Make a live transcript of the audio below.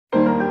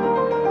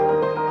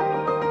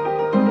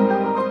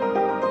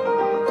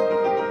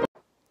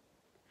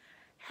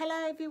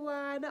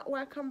everyone,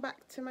 welcome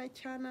back to my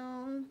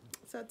channel.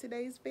 So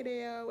today's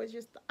video was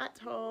just at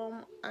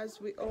home,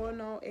 as we all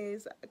know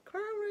is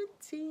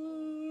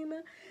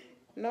quarantine,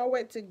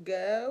 nowhere to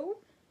go.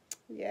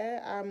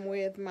 Yeah, I'm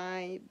with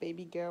my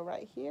baby girl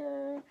right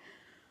here.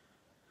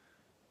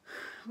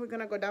 We're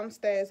gonna go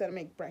downstairs and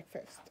make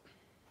breakfast.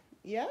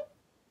 Yeah,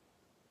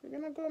 we're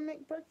gonna go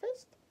make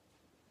breakfast.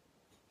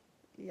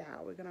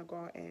 Yeah, we're gonna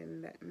go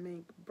and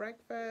make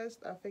breakfast.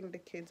 I think the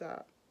kids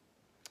are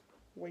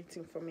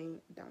waiting for me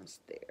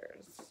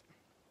downstairs.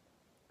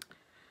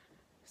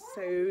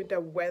 So the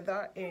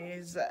weather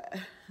is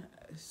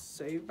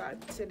so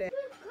bad today.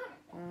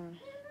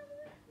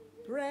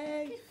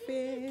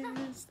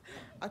 Breakfast.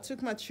 I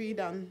took my tree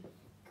down.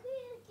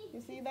 You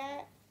see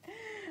that?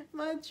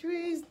 My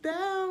tree is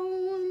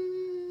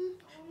down.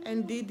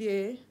 And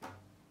Didier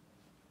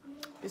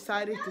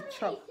decided to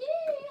chop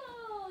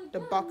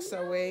the box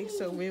away,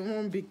 so we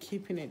won't be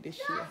keeping it this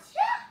year.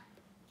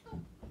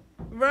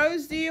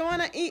 Rose, do you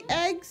want to eat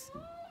eggs?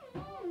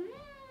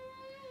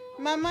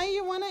 Mama,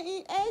 you want to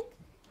eat egg?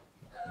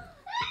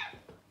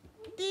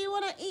 Do you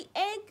want to eat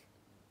egg?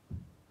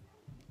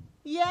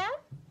 Yeah?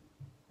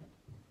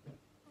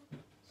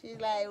 She's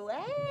like,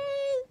 what?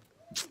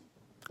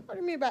 What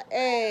do you mean by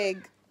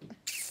egg?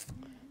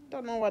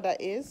 Don't know what that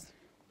is.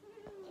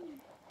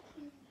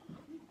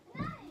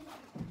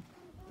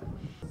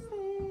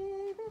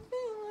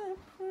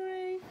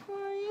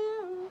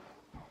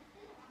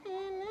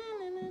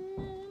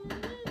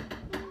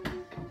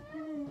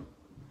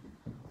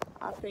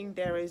 I think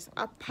there is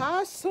a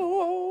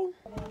parcel.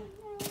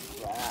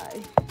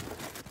 Right.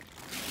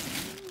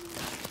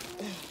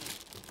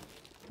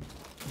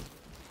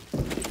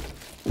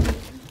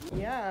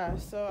 Yeah,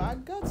 so I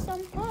got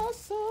some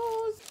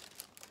parcels.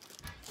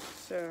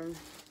 So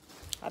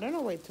I don't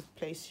know where to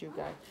place you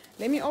guys.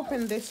 Let me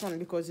open this one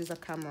because it's a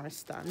camera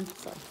stand.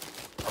 So.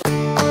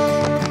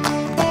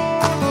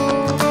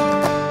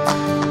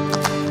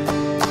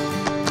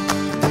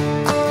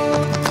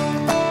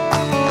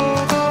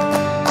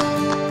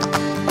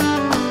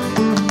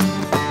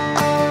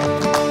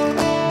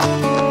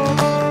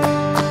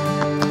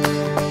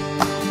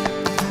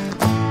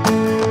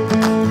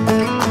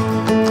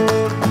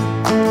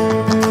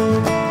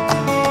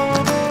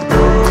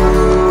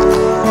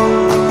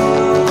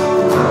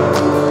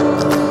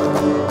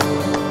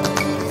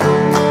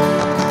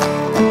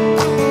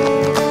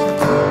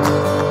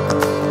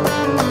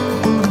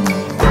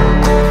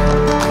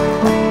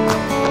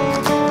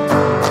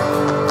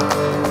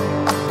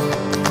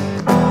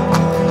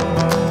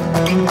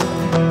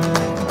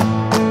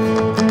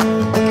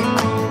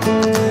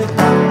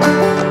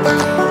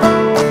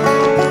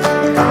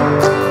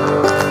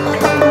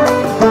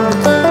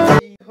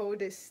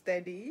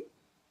 Steady,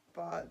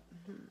 but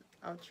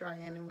I'll try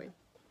anyway.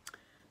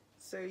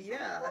 So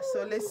yeah,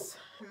 so let's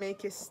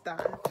make a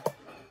stand.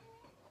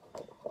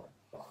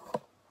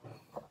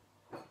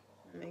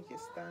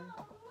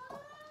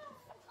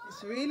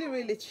 It's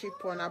really cheap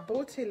one. I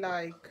bought it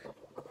like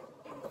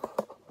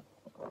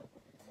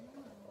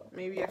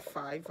maybe a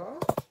 $5.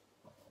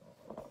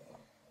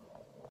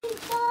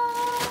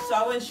 So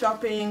I went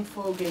shopping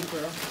for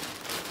Gabriel,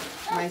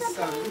 my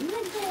son.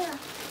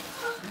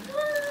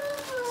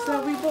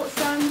 So we bought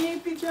some new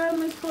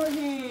pajamas for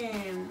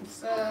him.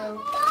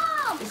 So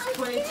it's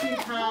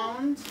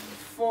 £22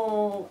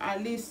 for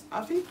at least,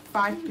 I think,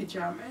 5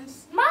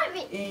 pajamas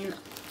in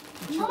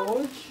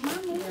George.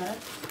 Yeah.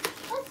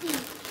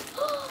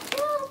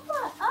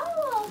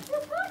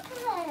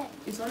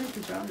 It's only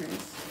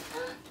pajamas.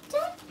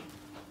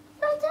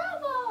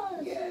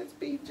 Yes,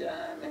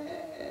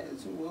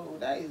 pajamas. Whoa,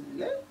 that is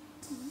lit.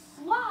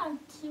 What?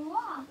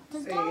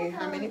 Say,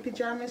 how many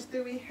pajamas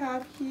do we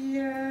have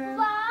here?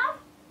 1,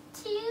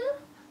 2,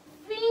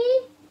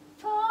 3,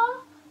 4,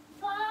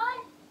 5,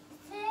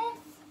 6.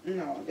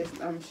 No,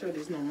 I'm sure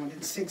there's no more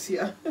than 6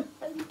 here.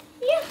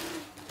 Yeah.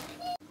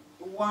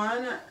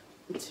 1,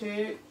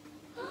 2,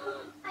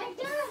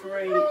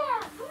 3,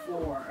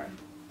 4.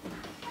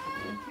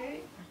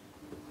 Okay.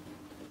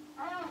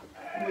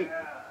 Wait.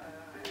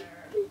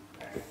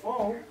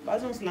 4?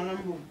 What's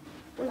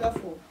that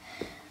for?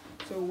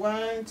 So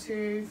 1,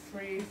 2,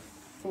 3,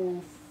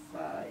 4,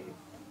 5.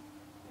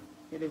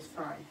 It is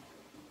 5.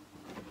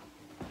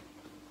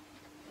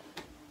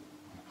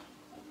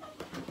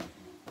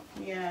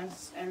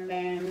 Yes, and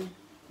then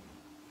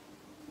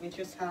we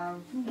just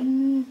have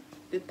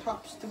the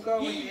tops to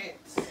go with it.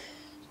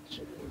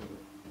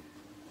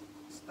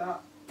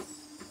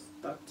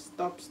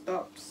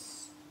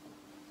 Stops.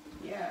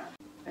 Yeah,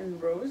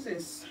 and Rose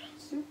is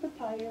super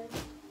tired.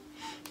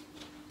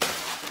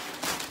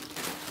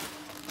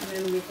 And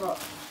then we got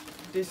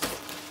this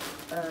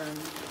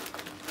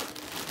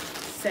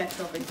set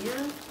over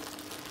here.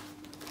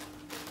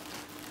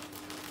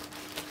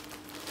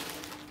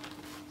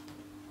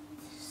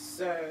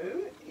 So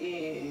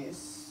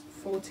is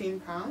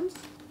 £14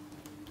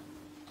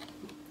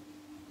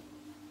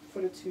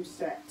 for the 2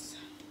 sets.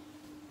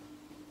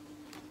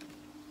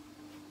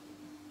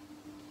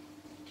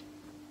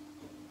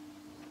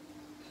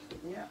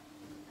 Yeah,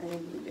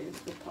 and there's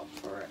the top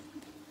for it.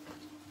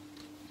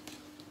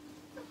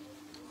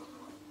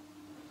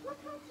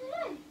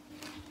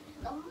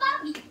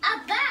 Mommy,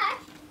 I'm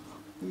back.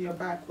 You're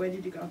back. Where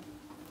did you go?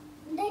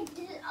 They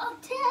did a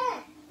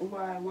 10.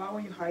 Why? Why were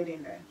you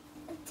hiding there?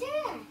 A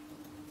 10.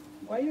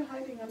 Why are you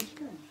hiding on the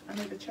chair?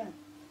 Under the chair.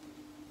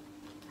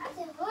 I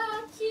said 1,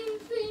 2,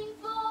 3,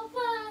 4,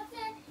 5,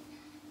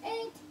 6,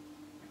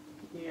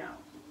 8. Yeah.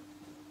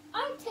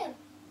 I'm 10.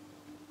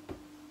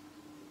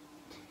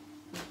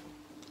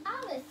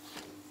 Alice.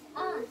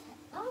 Alice.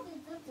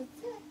 Alice does the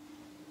 10.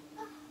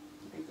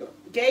 There you go.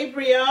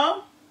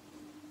 Gabriel.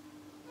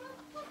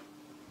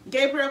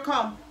 Gabriel,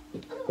 come.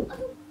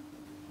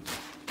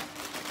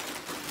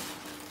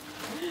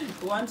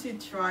 Once he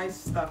tries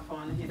stuff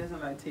on, he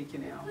doesn't like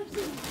taking it off.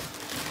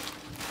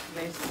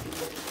 Let's see.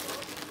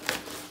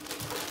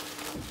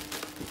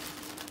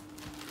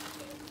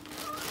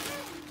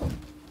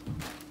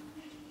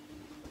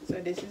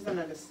 So this is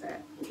another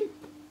set.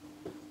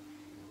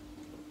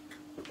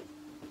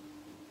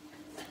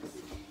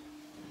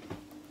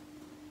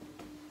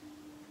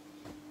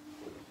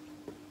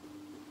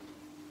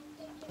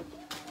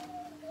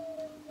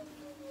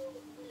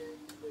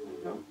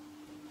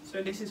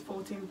 So this is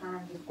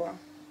 £14 as well.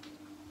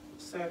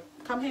 So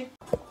come here.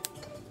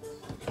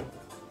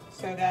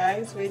 So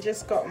guys, we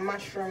just got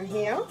mushroom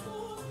here,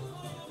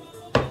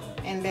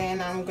 and then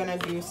I'm gonna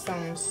do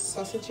some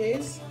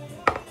sausages,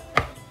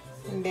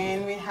 and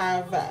then we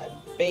have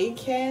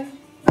bacon,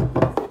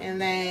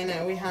 and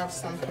then we have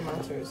some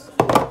tomatoes.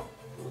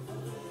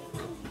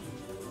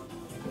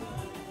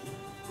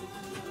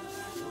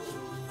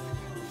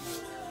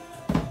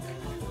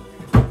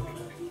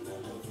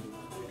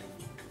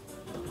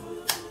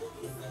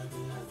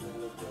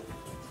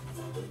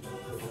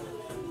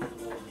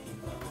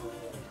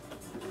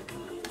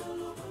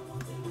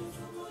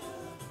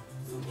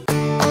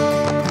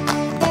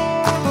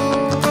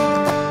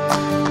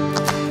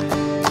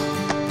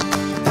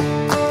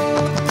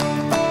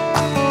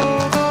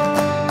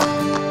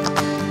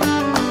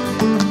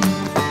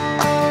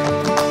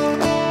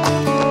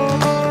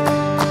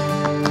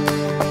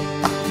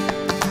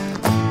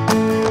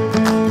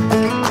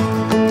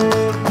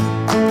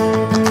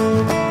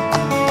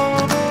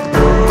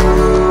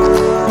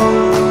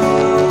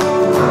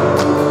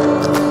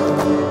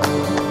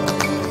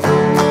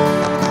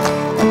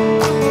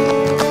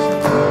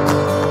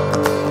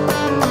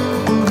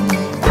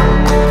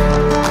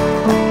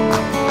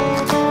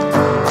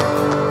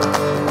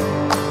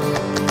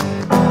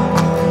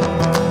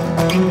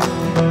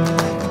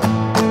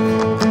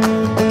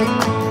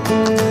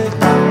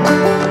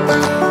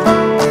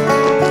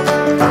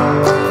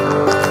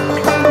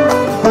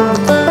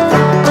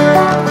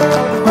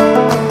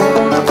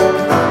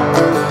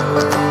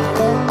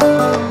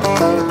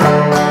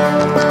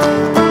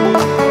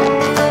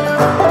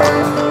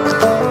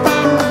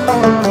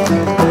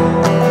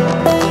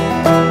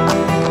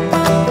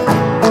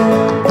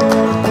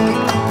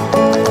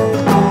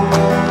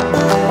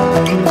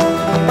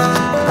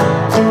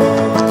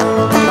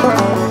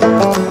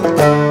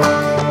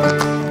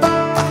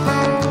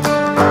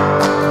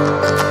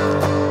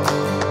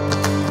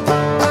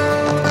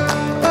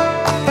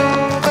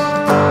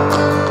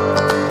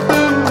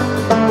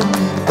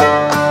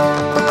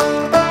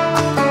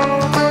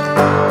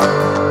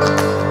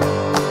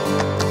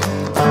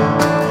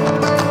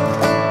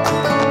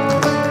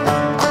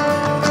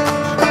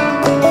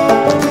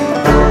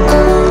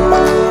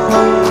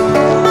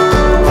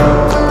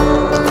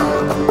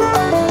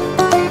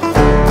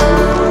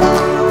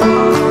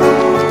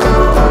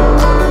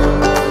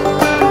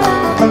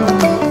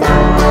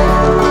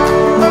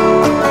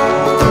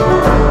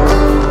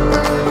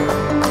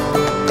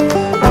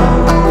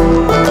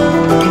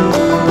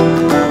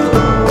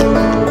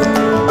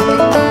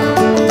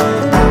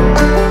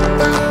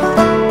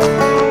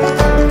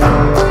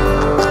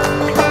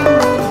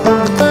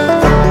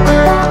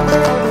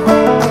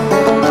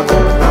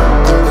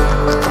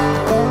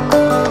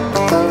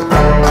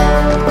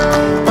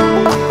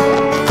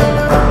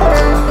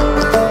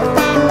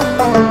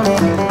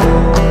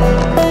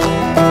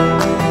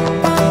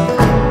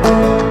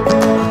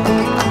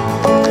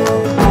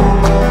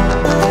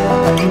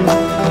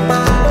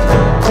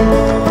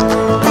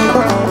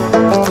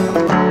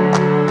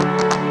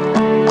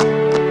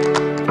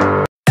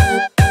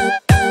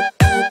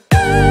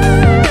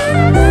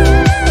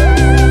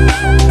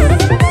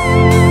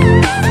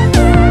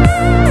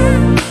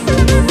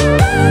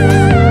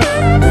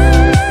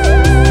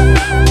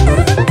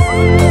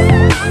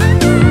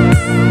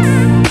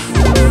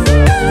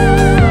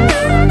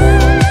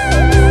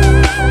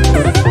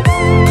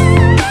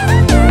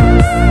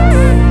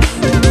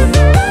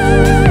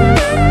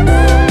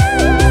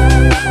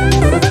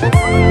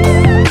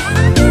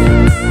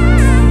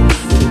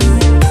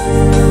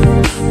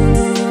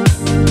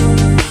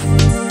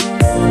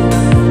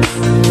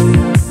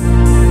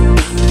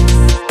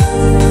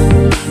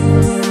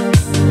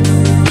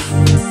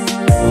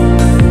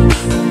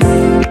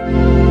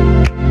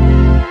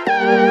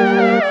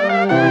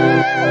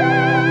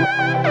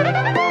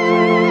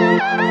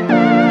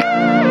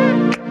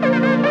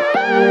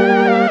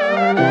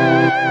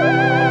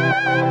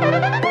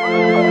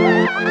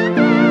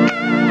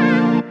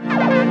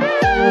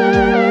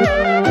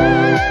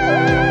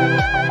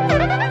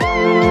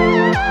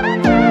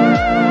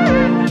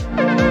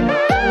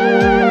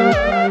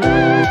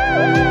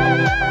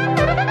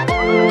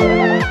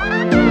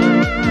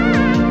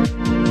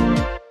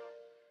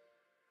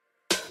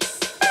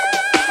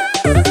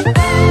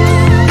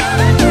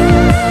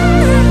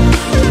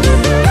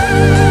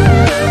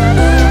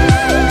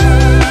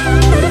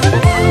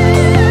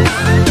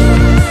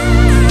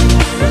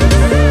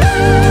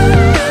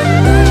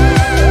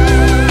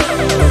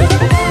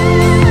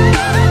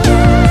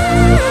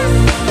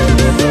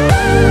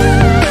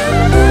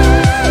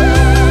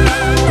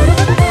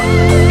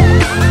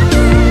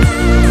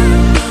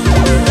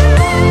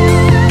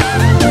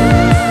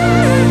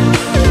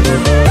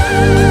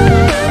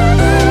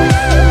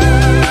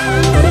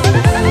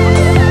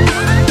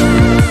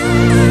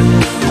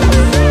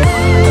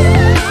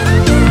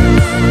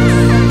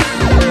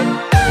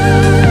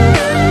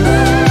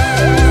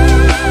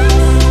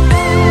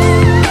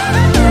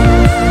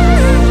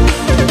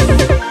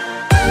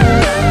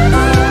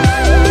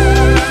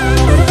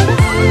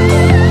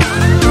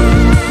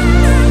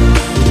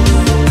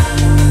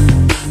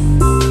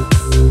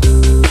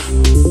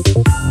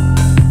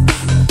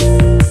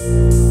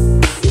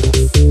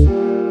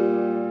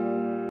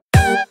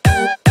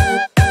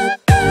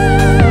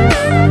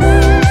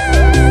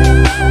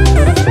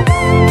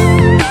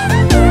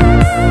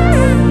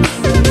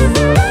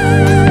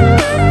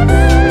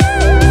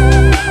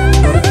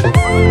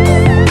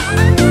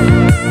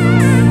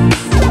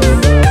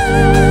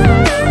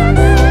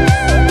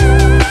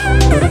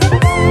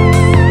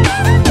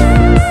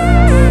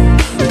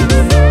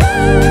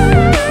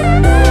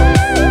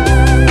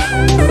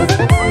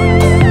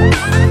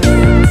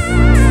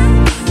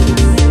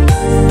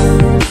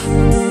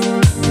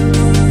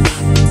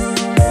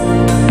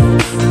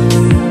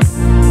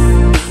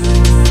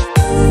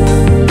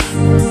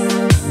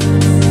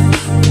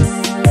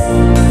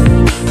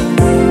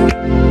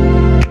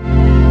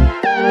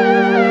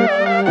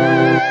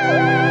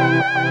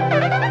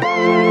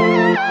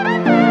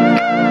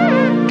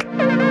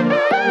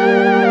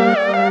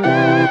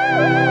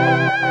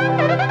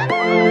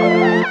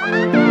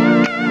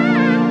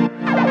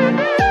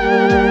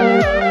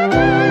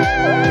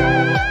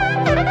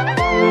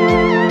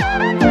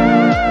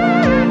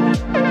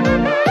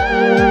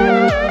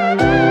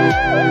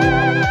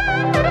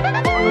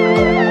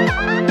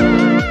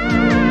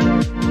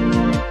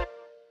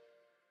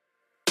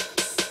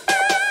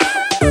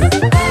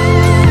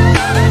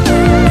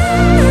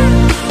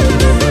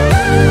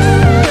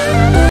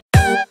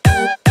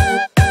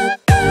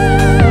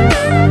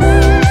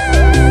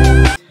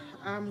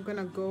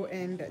 Go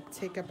and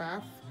take a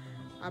bath.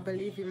 I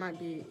believe it might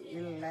be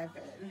 11.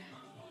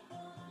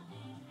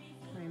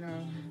 I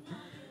know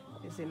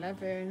it's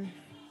 11,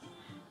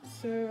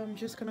 so I'm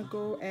just gonna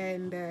go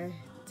and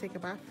take a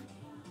bath.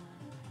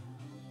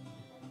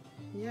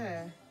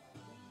 Yeah,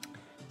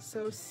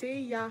 so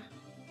see ya.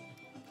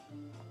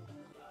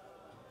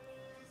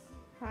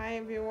 Hi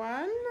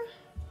everyone,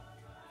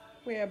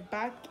 we're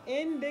back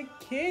in the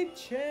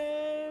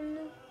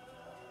kitchen.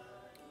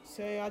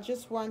 So I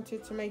just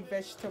wanted to make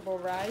vegetable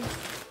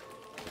rice,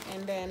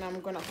 and then I'm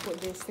gonna put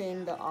this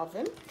in the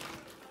oven.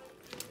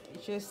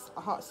 It's just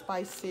hot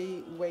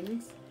spicy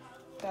wings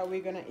that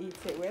we're gonna eat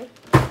it with.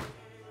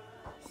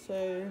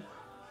 So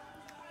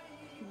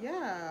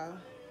yeah,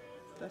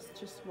 that's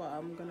just what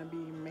I'm gonna be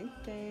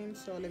making.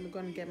 So let me go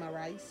and get my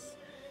rice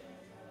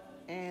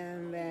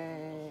and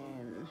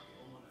then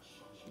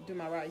do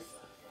my rice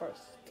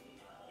first.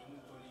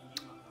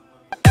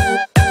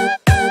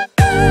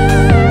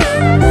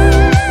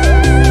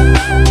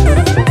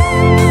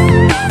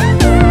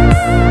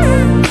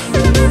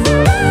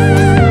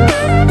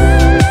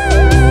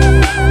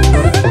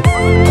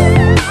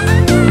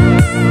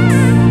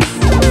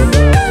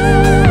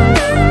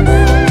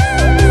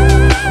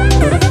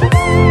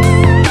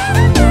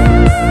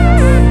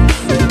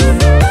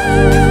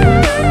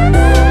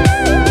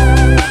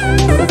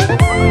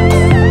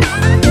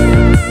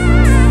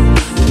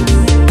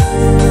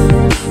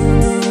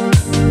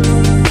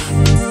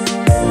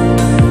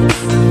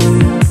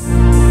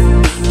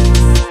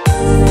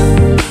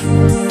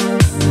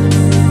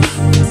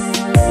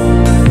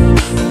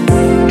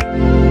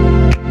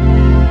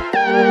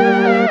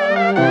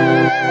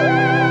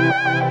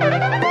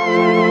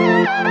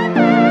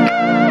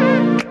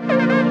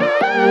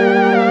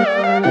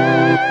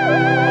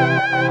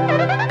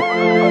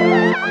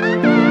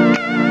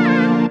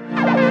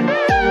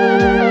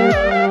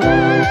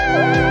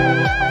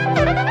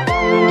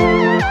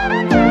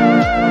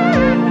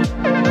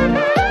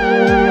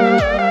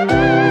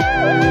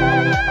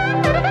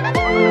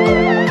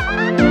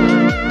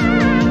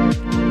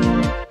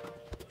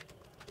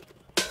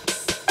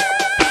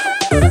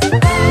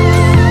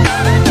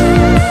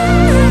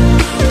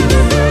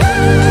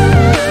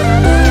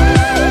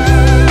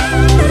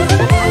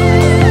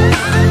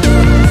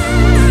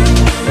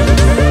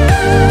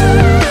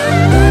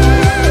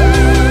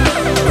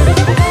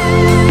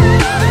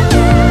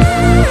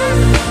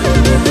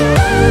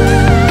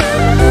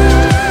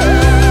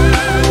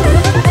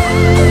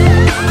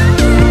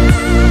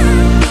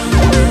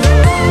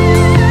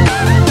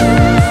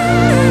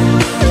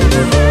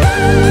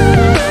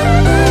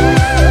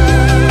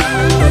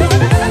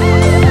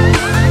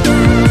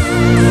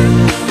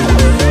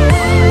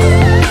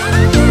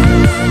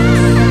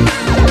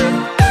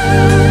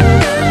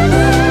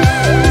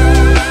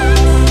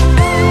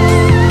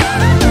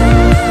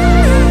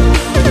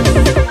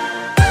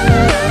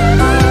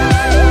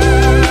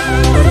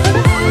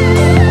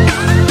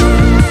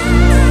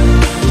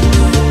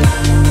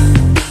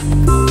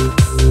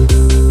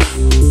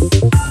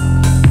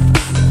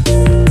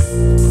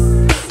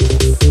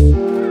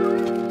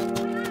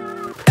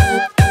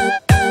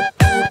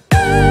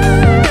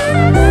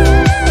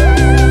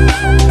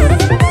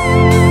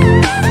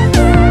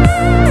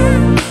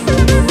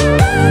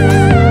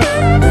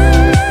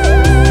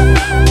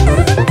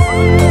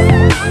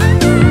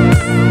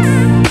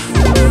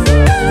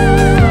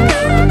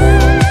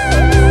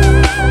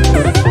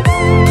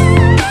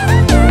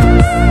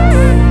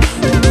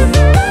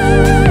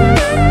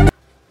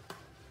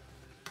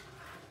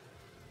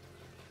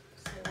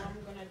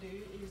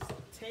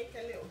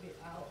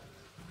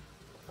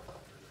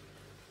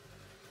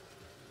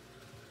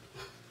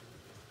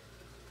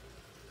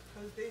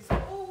 There's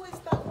always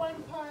that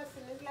one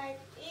person is like,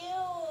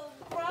 ew,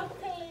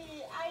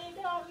 broccoli, I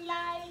don't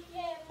like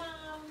it,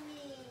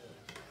 mommy.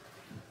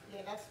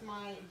 Yeah, that's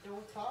my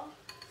daughter.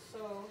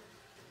 So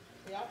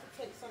we have to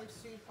take some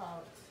soup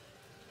out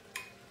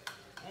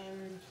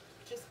and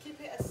just keep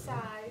it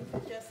aside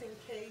just in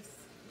case,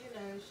 you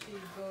know, she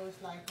goes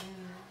like,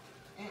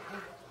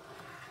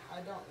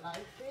 I don't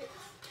like it.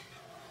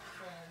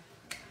 So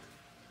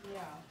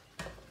yeah.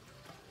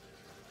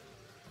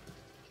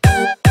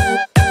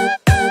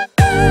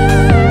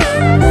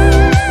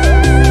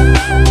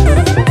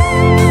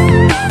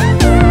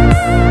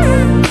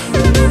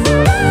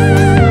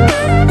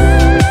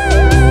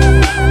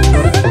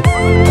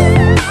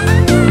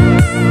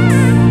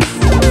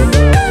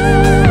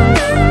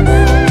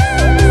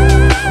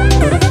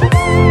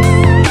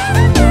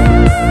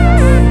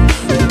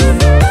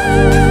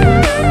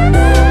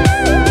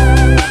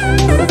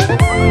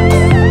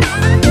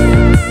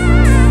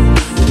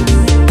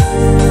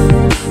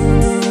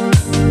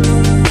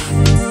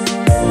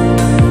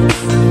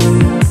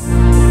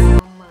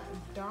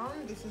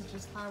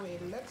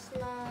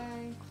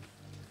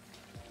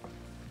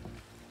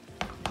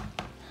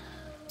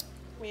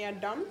 We are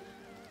done.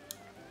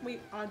 We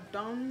are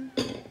done.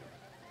 So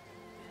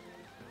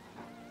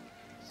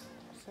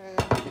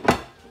there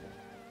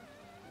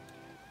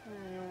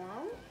you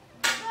are.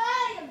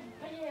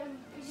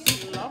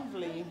 It's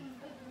lovely.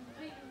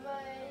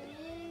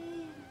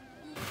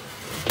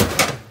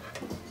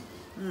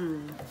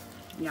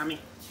 Yummy.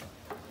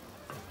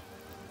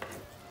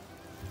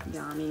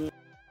 Yummy.